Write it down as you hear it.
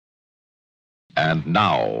And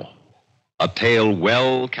now, a tale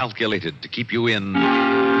well calculated to keep you in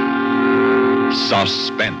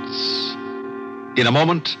suspense. In a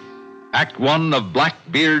moment, Act One of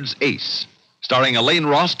Blackbeard's Ace, starring Elaine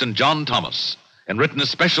Rost and John Thomas, and written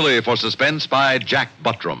especially for Suspense by Jack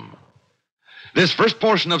Buttram. This first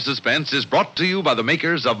portion of Suspense is brought to you by the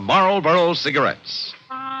makers of Marlboro cigarettes.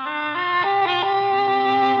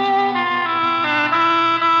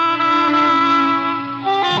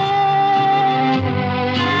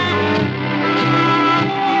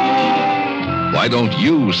 Why don't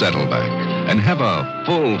you settle back and have a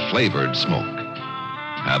full-flavored smoke?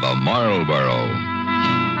 Have a Marlboro.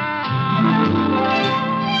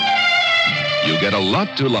 You get a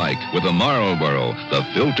lot to like with a Marlboro, the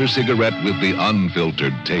filter cigarette with the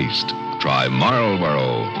unfiltered taste. Try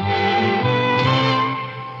Marlboro.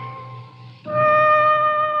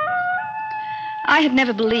 I had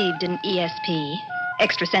never believed in ESP,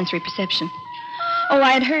 extrasensory perception. Oh,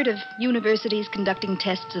 I had heard of universities conducting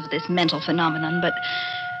tests of this mental phenomenon, but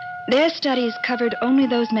their studies covered only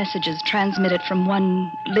those messages transmitted from one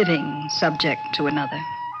living subject to another.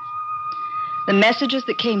 The messages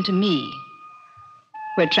that came to me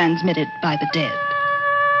were transmitted by the dead.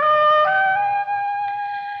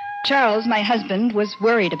 Charles, my husband, was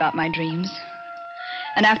worried about my dreams.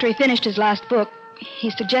 And after he finished his last book,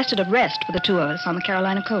 he suggested a rest for the two of us on the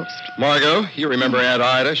Carolina coast. Margot, you remember Aunt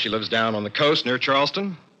Ida? She lives down on the coast near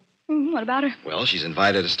Charleston. What about her? Well, she's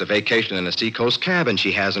invited us to vacation in a seacoast cabin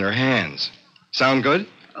she has in her hands. Sound good?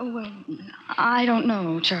 Oh, well, I don't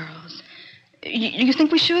know, Charles. You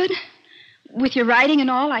think we should? With your writing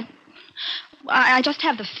and all, I just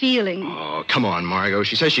have the feeling. Oh, come on, Margot.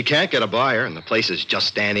 She says she can't get a buyer, and the place is just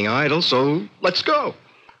standing idle, so let's go.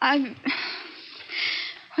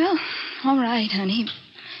 Well, all right, honey.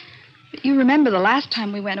 But you remember the last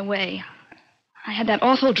time we went away. I had that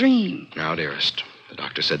awful dream. Now, dearest, the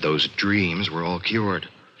doctor said those dreams were all cured.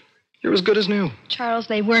 You're as good as new. Charles,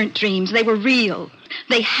 they weren't dreams. They were real.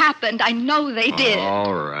 They happened. I know they did.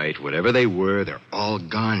 All right. Whatever they were, they're all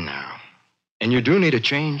gone now. And you do need a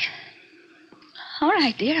change. All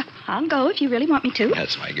right, dear. I'll go if you really want me to.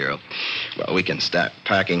 That's my girl. Well, we can start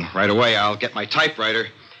packing right away. I'll get my typewriter.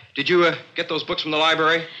 Did you get those books from the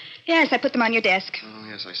library? Yes, I put them on your desk. Oh,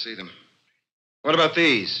 yes, I see them. What about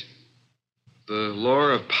these? The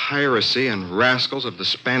Lore of Piracy and Rascals of the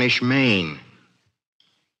Spanish Main.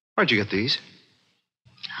 Where'd you get these?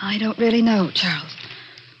 I don't really know, Charles.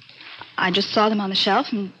 I just saw them on the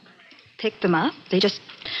shelf and picked them up. They just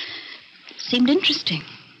seemed interesting.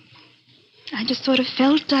 I just sort of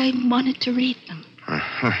felt I wanted to read them.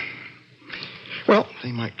 Uh-huh. Well,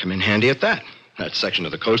 they might come in handy at that. That section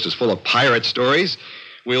of the coast is full of pirate stories.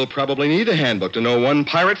 We'll probably need a handbook to know one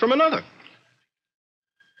pirate from another.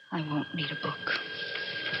 I won't need a book.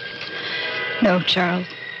 No, Charles.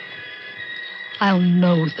 I'll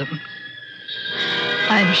know them.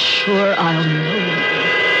 I'm sure I'll know them.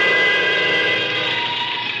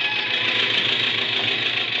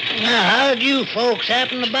 Now, how'd you folks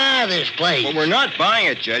happen to buy this place? Well, we're not buying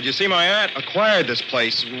it, Judge. You see, my aunt acquired this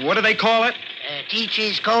place. What do they call it?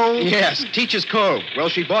 Teach's Cove? Yes, Teach's Cove. Well,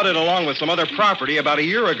 she bought it along with some other property about a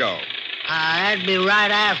year ago. That'd be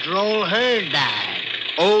right after old Hurd died.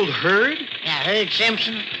 Old Hurd? Yeah, Hurd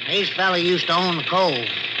Simpson. His fella used to own the cove.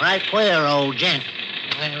 Right queer old gent.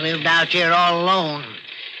 When he lived out here all alone.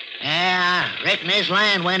 Yeah, I reckon his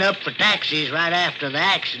land went up for taxes right after the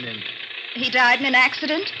accident. He died in an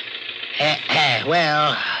accident?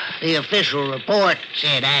 Well, the official report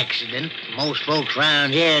said accident. Most folks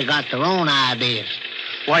around here got their own ideas.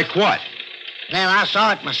 Like what? Well, I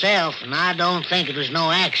saw it myself, and I don't think it was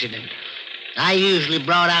no accident. I usually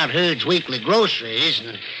brought out Hurd's weekly groceries,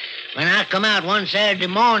 and when I come out one Saturday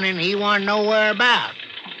morning, he wasn't nowhere about.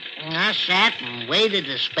 And I sat and waited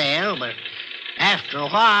a spell, but after a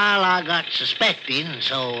while, I got suspecting,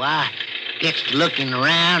 so I gets to looking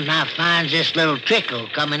around, and I finds this little trickle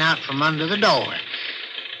coming out from under the door.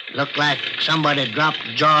 Looked like somebody dropped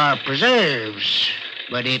a jar of preserves,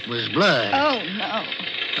 but it was blood. Oh, no.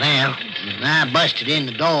 Well, I busted in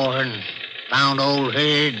the door and found old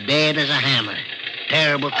Hurd dead as a hammer.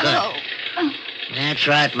 Terrible cut. Oh. That's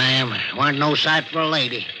right, ma'am. Wasn't no sight for a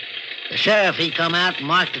lady. The sheriff, he come out and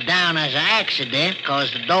marked it down as an accident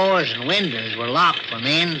because the doors and windows were locked from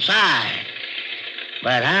the inside.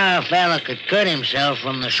 But how a fella could cut himself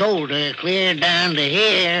from the shoulder clear down to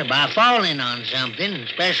here by falling on something,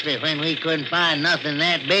 especially when we couldn't find nothing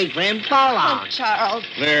that big for him to fall on. Oh, Charles.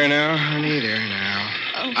 There now, honey, there now.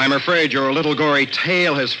 Oh. I'm afraid your little gory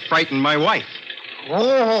tale has frightened my wife.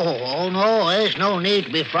 Oh, no, there's no need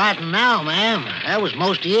to be frightened now, ma'am. That was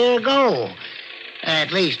most a year ago.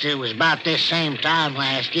 At least it was about this same time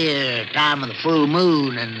last year, time of the full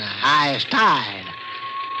moon and the highest tide.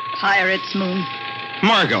 Pirate's moon.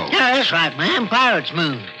 Margot. Yeah, that's right, ma'am. Pirate's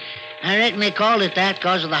moon. I reckon they called it that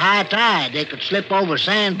because of the high tide. They could slip over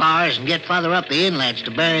sandbars and get farther up the inlets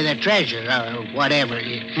to bury their treasure or whatever.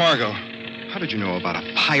 Margot, how did you know about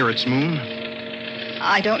a pirate's moon?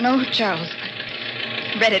 I don't know, Charles.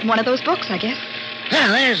 Read it in one of those books, I guess.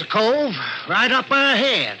 Well, there's the cove, right up our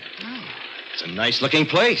ahead. It's a nice-looking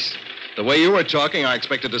place. The way you were talking, I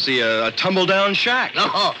expected to see a tumble-down shack.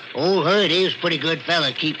 Oh, old Hurt, he was a pretty good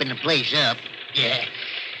fella keeping the place up. Yeah.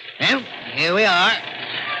 Well, here we are.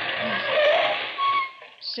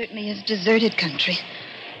 Certainly is deserted country.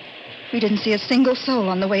 We didn't see a single soul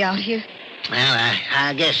on the way out here. Well,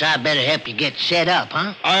 I guess I better help you get set up,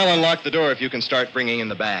 huh? I'll unlock the door if you can start bringing in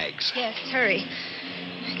the bags. Yes, hurry.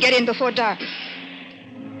 Get in before dark.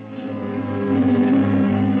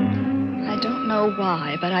 I don't know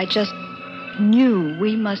why, but I just knew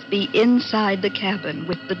we must be inside the cabin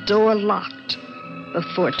with the door locked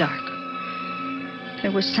before dark.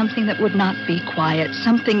 There was something that would not be quiet,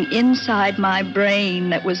 something inside my brain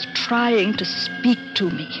that was trying to speak to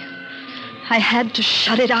me. I had to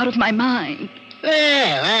shut it out of my mind.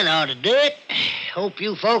 Well, that ought to do it. Hope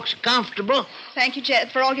you folks are comfortable. Thank you,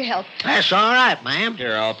 Jed, for all your help. That's all right, ma'am.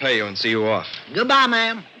 Here, I'll pay you and see you off. Goodbye,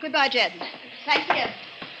 ma'am. Goodbye, Jed. Thanks again.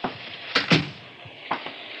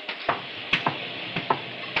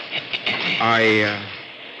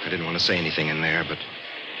 I didn't want to say anything in there, but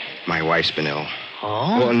my wife's been ill.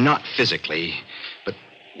 Oh? Well, not physically, but,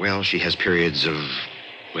 well, she has periods of,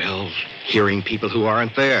 well, hearing people who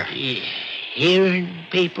aren't there. Hearing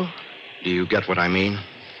people? Do you get what I mean?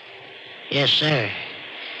 Yes, sir.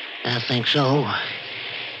 I think so.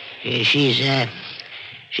 She's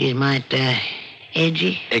might,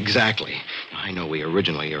 edgy. Exactly. I know we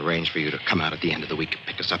originally arranged for you to come out at the end of the week and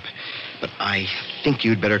pick us up, but I think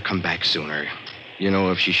you'd better come back sooner. You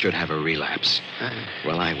know, if she should have a relapse.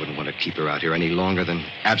 Well, I wouldn't want to keep her out here any longer than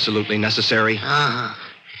absolutely necessary. Uh-huh.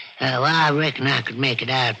 Well, I reckon I could make it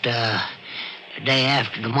out, the day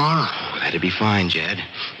after tomorrow. Oh, that'd be fine, Jed.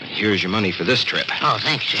 Here's your money for this trip. Oh,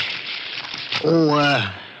 thanks, sir.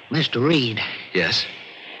 Oh, Mr. Reed. Yes?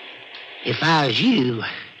 If I was you,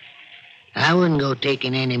 I wouldn't go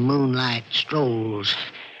taking any moonlight strolls.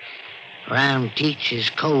 Around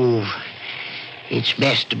Teach's Cove, it's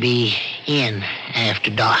best to be in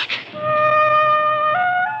after dark.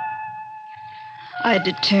 I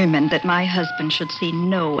determined that my husband should see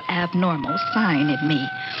no abnormal sign in me.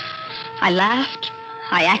 I laughed.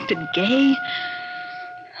 I acted gay.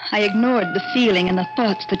 I ignored the feeling and the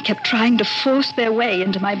thoughts that kept trying to force their way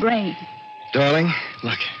into my brain. Darling,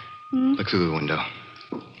 look. Look through the window.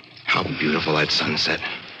 How beautiful that sunset.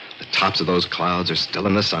 The tops of those clouds are still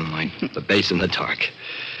in the sunlight, the base in the dark.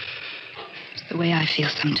 It's the way I feel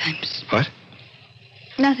sometimes. What?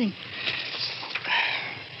 Nothing.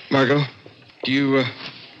 Margot, do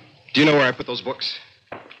you know where I put those books?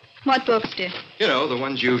 What books, dear? You know, the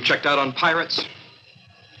ones you checked out on pirates.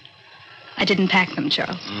 I didn't pack them,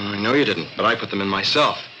 Charles. I know you didn't, but I put them in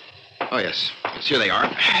myself. Oh, yes. Yes, here they are.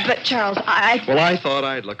 But, Charles, Well, I thought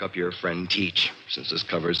I'd look up your friend Teach, since this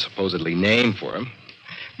cover's supposedly named for him.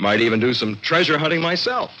 Might even do some treasure hunting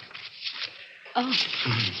myself. Oh.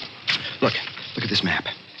 Look at this map.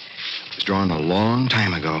 It was drawn a long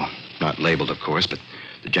time ago. Not labeled, of course, but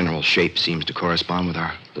the general shape seems to correspond with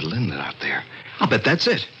our little inlet out there. I'll bet that's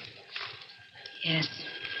it. Yes.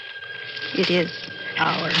 It is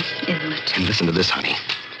our inlet. And listen to this, honey.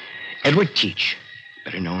 Edward Teach,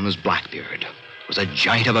 better known as Blackbeard, was a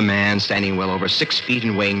giant of a man standing well over 6 feet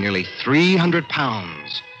and weighing nearly 300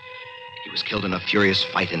 pounds. He was killed in a furious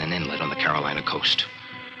fight in an inlet on the Carolina coast.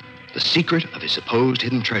 The secret of his supposed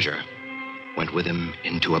hidden treasure went with him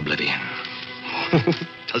into oblivion.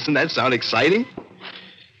 Doesn't that sound exciting?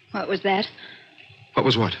 What was that? What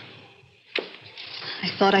was what? I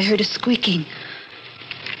thought I heard a squeaking.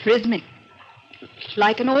 Rhythmic.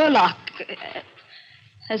 Like an oarlock.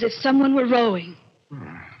 As if someone were rowing.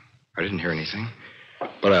 I didn't hear anything.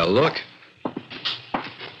 But I'll look.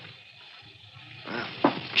 Well,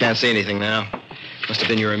 can't see anything now. Must have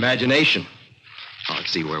been your imagination. Oh,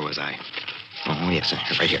 let's see, where was I? Oh, yes,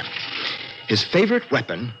 right here. His favorite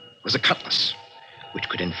weapon was a cutlass, which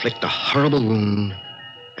could inflict a horrible wound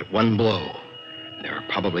at one blow. There are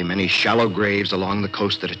probably many shallow graves along the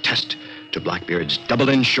coast that attest to Blackbeard's double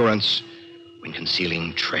insurance when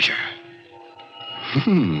concealing treasure.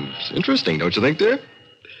 It's interesting, don't you think, dear?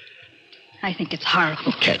 I think it's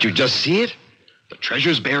horrible. Can't you just see it? The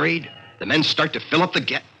treasure's buried. The men start to fill up the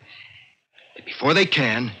get. But before they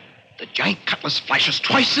can, the giant cutlass flashes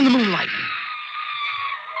twice in the moonlight.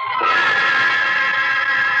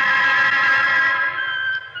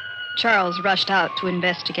 Charles rushed out to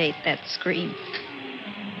investigate that scream.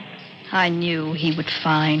 I knew he would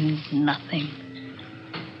find nothing.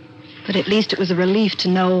 But at least it was a relief to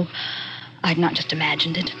know I'd not just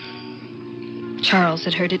imagined it. Charles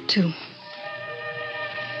had heard it too.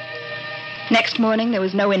 Next morning, there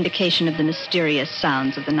was no indication of the mysterious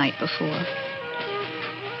sounds of the night before.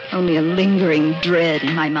 Only a lingering dread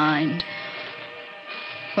in my mind.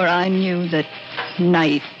 For I knew that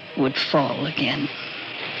night would fall again.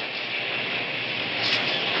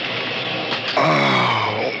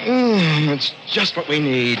 It's just what we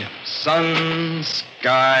need. Sun,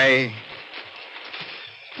 sky.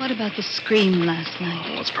 What about the scream last night?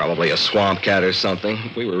 Well, it's probably a swamp cat or something.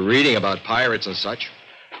 We were reading about pirates and such.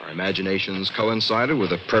 Our imaginations coincided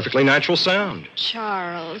with a perfectly natural sound.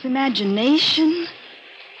 Charles, imagination?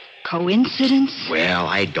 Coincidence? Well,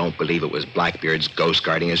 I don't believe it was Blackbeard's ghost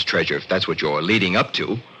guarding his treasure, if that's what you're leading up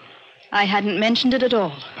to. I hadn't mentioned it at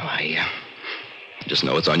all. Well, I just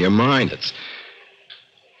know it's on your mind.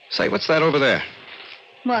 Say, what's that over there?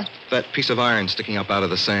 What? That piece of iron sticking up out of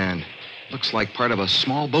the sand. Looks like part of a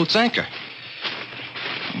small boat's anchor.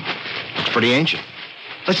 Looks pretty ancient.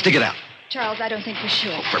 Let's dig it out. Charles, I don't think we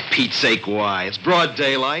should. Oh, for Pete's sake, why? It's broad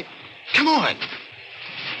daylight. Come on.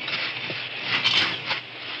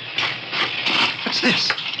 What's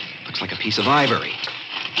this? Looks like a piece of ivory.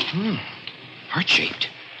 Heart-shaped.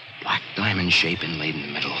 Black diamond shape inlaid in the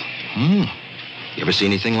middle. You ever see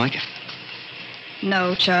anything like it?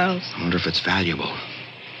 No, Charles. I wonder if it's valuable.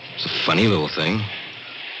 It's a funny little thing.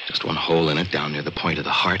 Just one hole in it down near the point of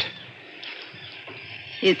the heart.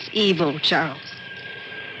 It's evil, Charles.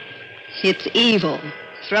 It's evil.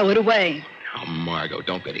 Throw it away. Oh, Margot,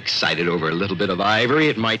 don't get excited over a little bit of ivory.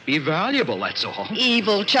 It might be valuable, that's all.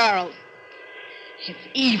 Evil, Charles. It's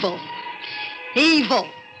evil. Evil.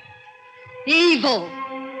 Evil.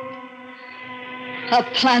 A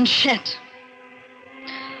planchette.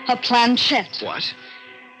 A planchette. What?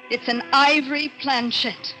 It's an ivory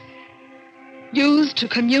planchette. Used to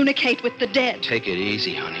communicate with the dead. Take it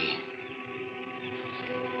easy, honey.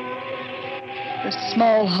 The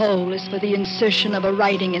small hole is for the insertion of a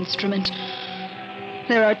writing instrument.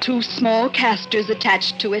 There are 2 small casters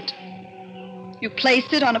attached to it. You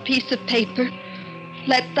place it on a piece of paper,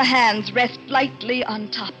 let the hands rest lightly on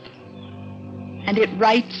top, and it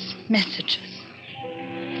writes messages.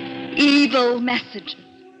 Evil messages.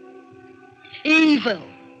 Evil.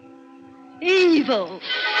 Evil.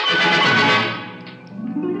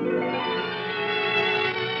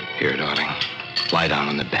 Here, darling. Lie down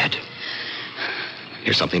on the bed.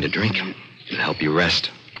 Here's something to drink. It'll help you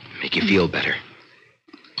rest. Make you feel better.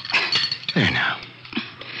 There now.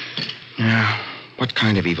 Now, what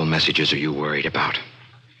kind of evil messages are you worried about?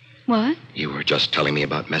 What? You were just telling me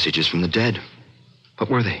about messages from the dead.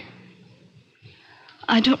 What were they?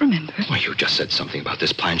 I don't remember. Well, you just said something about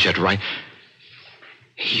this planchette, right?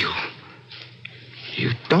 You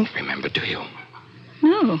don't remember, do you?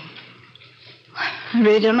 No. I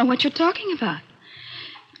really don't know what you're talking about.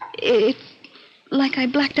 It's like I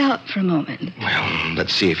blacked out for a moment. Well,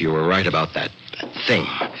 let's see if you were right about that thing.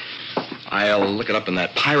 I'll look it up in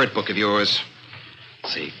that pirate book of yours.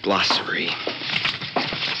 Let's see, glossary.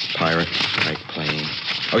 Pirate, right plane.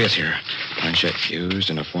 Oh, yes, here. Planchette used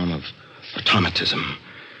in a form of automatism.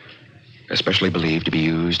 Especially believed to be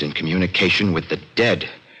used in communication with the dead.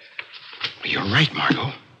 You're right,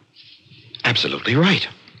 Margot. Absolutely right.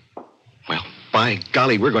 Well, by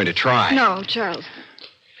golly, we're going to try. No, Charles.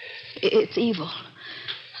 It's evil.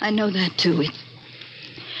 I know that, too.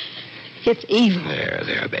 It's evil.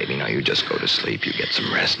 There, baby. Now you just go to sleep. You get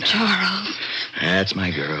some rest now. Charles. That's my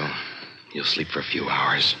girl. You'll sleep for a few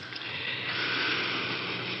hours.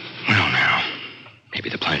 Well, now, maybe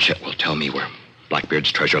the planchette will tell me where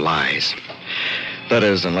Blackbeard's treasure lies. That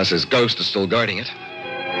is, unless his ghost is still guarding it.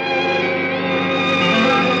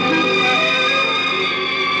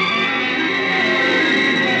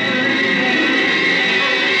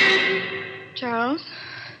 Charles?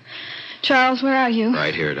 Charles, where are you?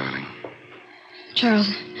 Right here, darling. Charles,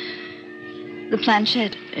 the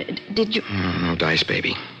planchette, did you... No dice,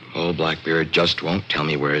 baby. Old Blackbeard just won't tell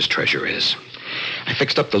me where his treasure is. I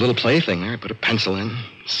fixed up the little plaything there, put a pencil in,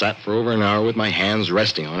 sat for over an hour with my hands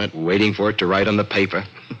resting on it, waiting for it to write on the paper.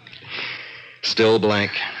 Still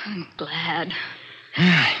blank. I'm glad.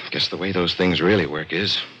 I guess the way those things really work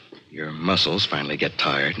is your muscles finally get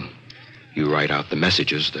tired, and you write out the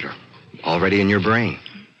messages that are already in your brain.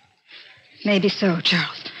 Maybe so,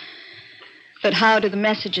 Charles. But how do the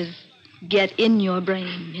messages get in your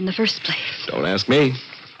brain in the first place? Don't ask me.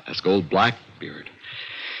 Ask old Blackbeard.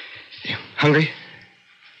 You hungry?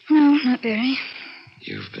 No, not very.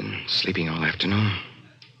 You've been sleeping all afternoon.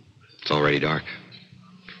 It's already dark.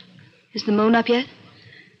 Is the moon up yet?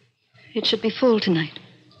 It should be full tonight.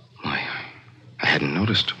 Why, I hadn't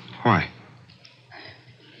noticed. Why?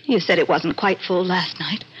 You said it wasn't quite full last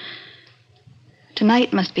night.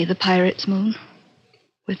 Tonight must be the pirate's moon,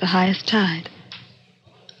 with the highest tide.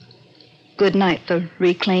 Good night for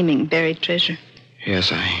reclaiming buried treasure.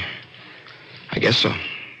 Yes, I guess so.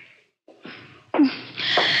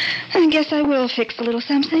 I guess I will fix a little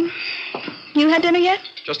something. You had dinner yet?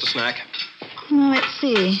 Just a snack. Oh, let's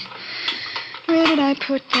see. Where did I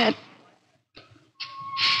put that?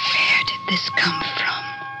 Where did this come from?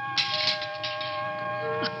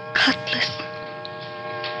 A cutlass.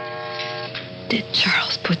 Did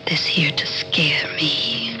Charles put this here to scare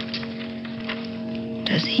me?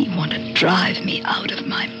 Does he want to drive me out of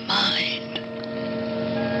my mind?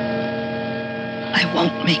 I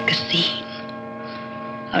won't make a scene.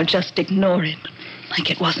 I'll just ignore it like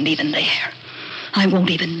it wasn't even there. I won't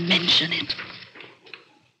even mention it.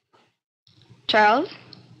 Charles?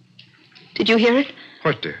 Did you hear it?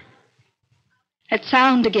 What, dear? That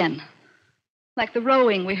sound again. Like the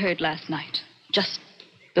rowing we heard last night, just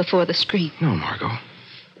before the scream. No, Margot.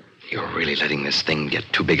 You're really letting this thing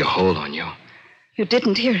get too big a hold on you. You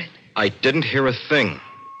didn't hear it? I didn't hear a thing.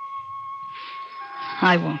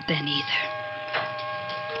 I won't then either.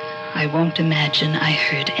 I won't imagine I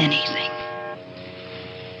heard anything.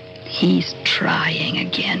 He's trying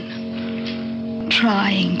again.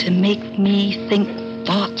 Trying to make me think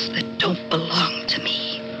thoughts that don't belong to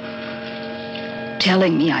me.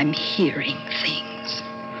 Telling me I'm hearing things.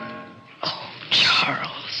 Oh,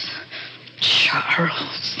 Charles.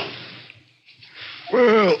 Charles.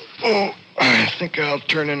 Well, I think I'll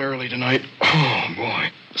turn in early tonight. Oh, boy.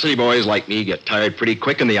 City boys like me get tired pretty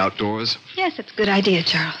quick in the outdoors. Yes, it's a good idea,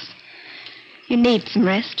 Charles. You need some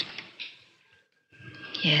rest.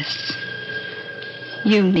 Yes.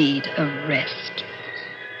 You need a rest.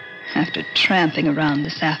 After tramping around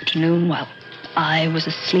this afternoon while I was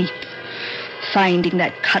asleep, finding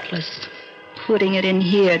that cutlass, putting it in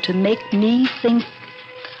here to make me think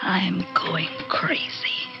I'm going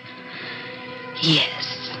crazy.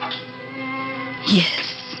 Yes.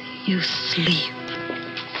 Yes, you sleep.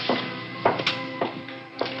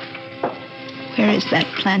 Where is that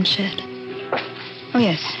planchette? Oh,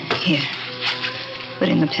 yes, here. Put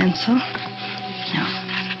in the pencil. Now,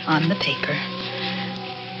 on the paper.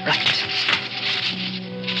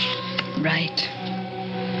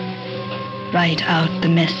 Write out the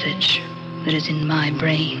message that is in my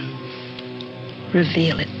brain.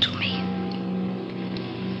 Reveal it to me.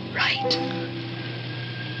 Write.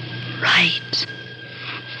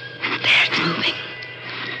 There, it's moving.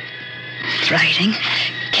 It's writing.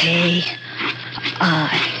 K-I-L.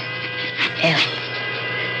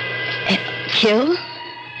 Kill?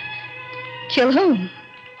 Kill whom?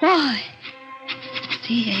 Why?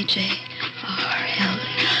 C-H-A-R-L.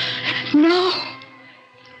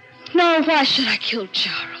 No, why should I kill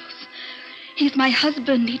Charles? He's my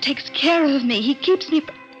husband. He takes care of me. He keeps me...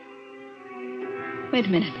 Wait a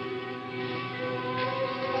minute.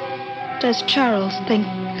 Does Charles think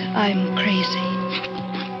I'm crazy?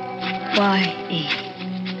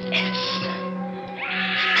 Y-E-S.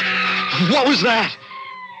 What was that?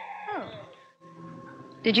 Oh.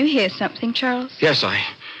 Did you hear something, Charles? Yes, I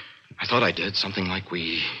thought I did. Something like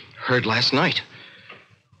we heard last night.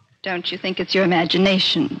 Don't you think it's your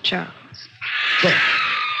imagination, Charles?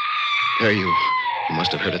 There, you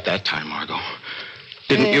must have heard it that time, Margot.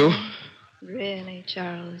 Didn't you? Really,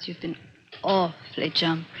 Charles, you've been awfully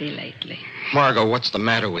jumpy lately. Margot, what's the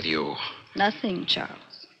matter with you? Nothing,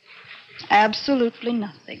 Charles. Absolutely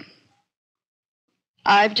nothing.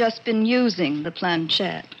 I've just been using the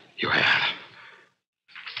planchette. You have?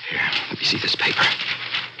 Here, let me see this paper.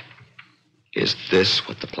 Is this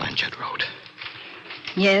what the planchette wrote?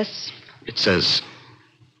 Yes. It says,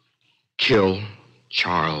 kill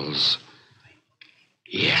Charles.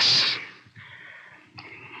 Yes.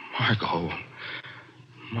 Margot,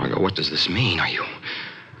 what does this mean? Are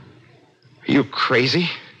you crazy?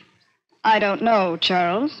 I don't know,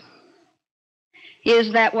 Charles.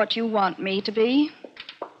 Is that what you want me to be?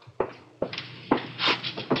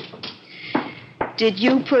 Did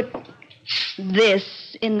you put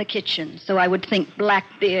this in the kitchen so I would think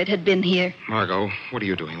Blackbeard had been here? Margot, what are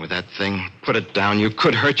you doing with that thing? Put it down. You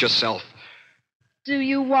could hurt yourself. Do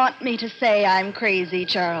you want me to say I'm crazy,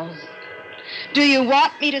 Charles? Do you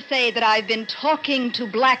want me to say that I've been talking to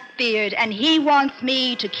Blackbeard and he wants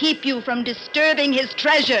me to keep you from disturbing his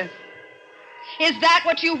treasure? Is that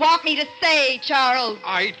what you want me to say, Charles?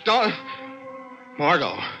 I don't...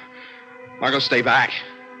 Margot, stay back.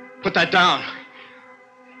 Put that down.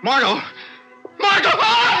 Margot!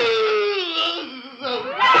 Ah!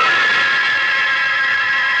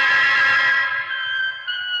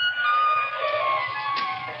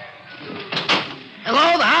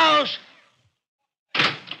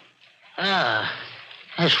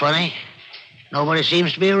 That's funny. Nobody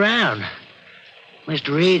seems to be around.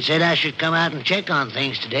 Mr. Reed said I should come out and check on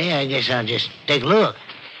things today. I guess I'll just take a look.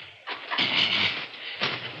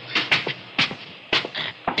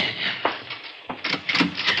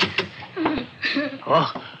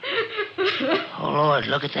 Oh, Lord,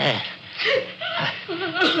 look at that.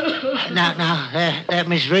 Now, there,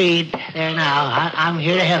 Miss Reed. There now. I'm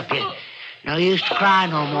here to help you. No use to cry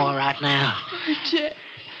no more right now.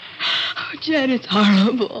 Oh, Jed, it's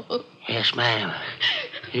horrible. Yes, ma'am.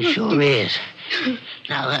 It sure is.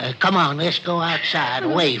 Now, come on, let's go outside,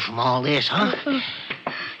 away from all this, huh?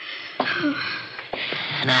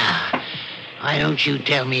 Now, why don't you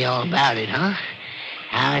tell me all about it, huh?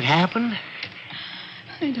 How it happened?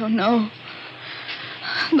 I don't know.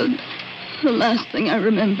 The last thing I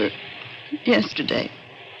remember, yesterday,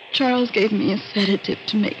 Charles gave me a sedative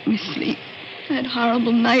to make me sleep. I had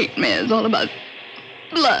horrible nightmares all about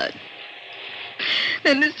blood.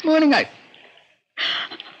 Then this morning I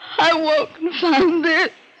woke and found this.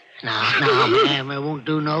 Now, ma'am, it won't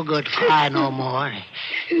do no good to cry no more.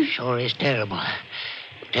 It sure is terrible.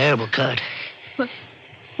 Terrible cut.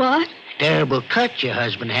 What? Terrible cut your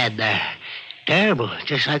husband had there. Terrible,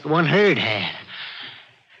 just like the one Hurd had.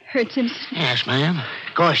 Hurd Simpson? Yes, ma'am.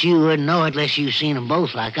 Of course, you wouldn't know it unless you've seen them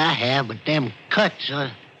both like I have, but them cuts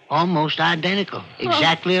are almost identical.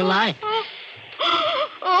 Exactly alike.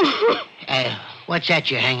 What's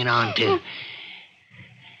that you're hanging on to?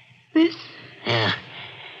 This? Yeah.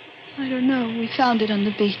 I don't know. We found it on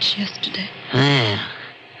the beach yesterday. Yeah.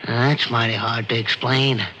 That's mighty hard to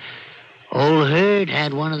explain. Old Hurd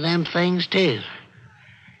had one of them things, too.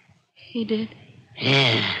 He did?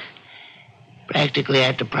 Yeah. Practically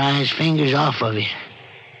had to pry his fingers off of it.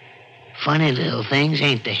 Funny little things,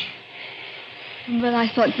 ain't they? But I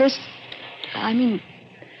thought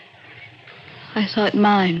I thought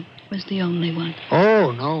mine was the only one.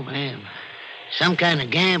 Oh, no, ma'am. Some kind of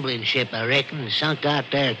gambling ship, I reckon, sunk out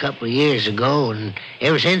there a couple of years ago, and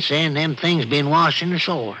ever since then, them things been washing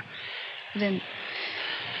ashore. Then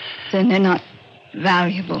they're not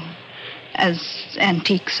valuable as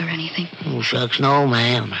antiques or anything. Oh, shucks, no,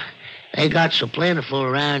 ma'am. They got so plentiful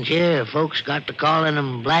around here, folks got to calling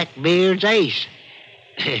them Blackbeard's Ace.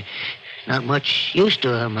 Not much use to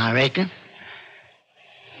them, I reckon.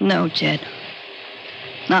 No, Jed.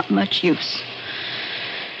 Not much use.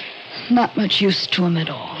 Not much use to him at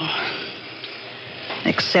all.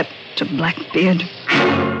 Except to Blackbeard.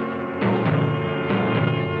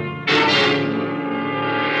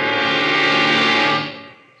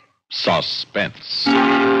 Suspense.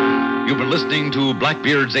 You've been listening to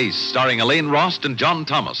Blackbeard's Ace, starring Elaine Rost and John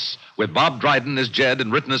Thomas, with Bob Dryden as Jed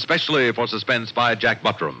and written especially for Suspense by Jack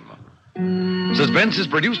Buttram. Suspense is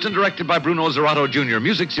produced and directed by Bruno Zerato Jr.,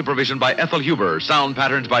 music supervision by Ethel Huber, sound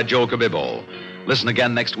patterns by Joe Cabibbo. Listen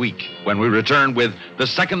again next week when we return with The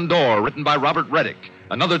Second Door, written by Robert Reddick,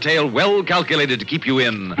 another tale well calculated to keep you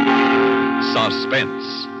in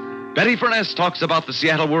suspense. Betty Furness talks about the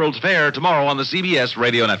Seattle World's Fair tomorrow on the CBS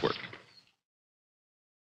Radio Network.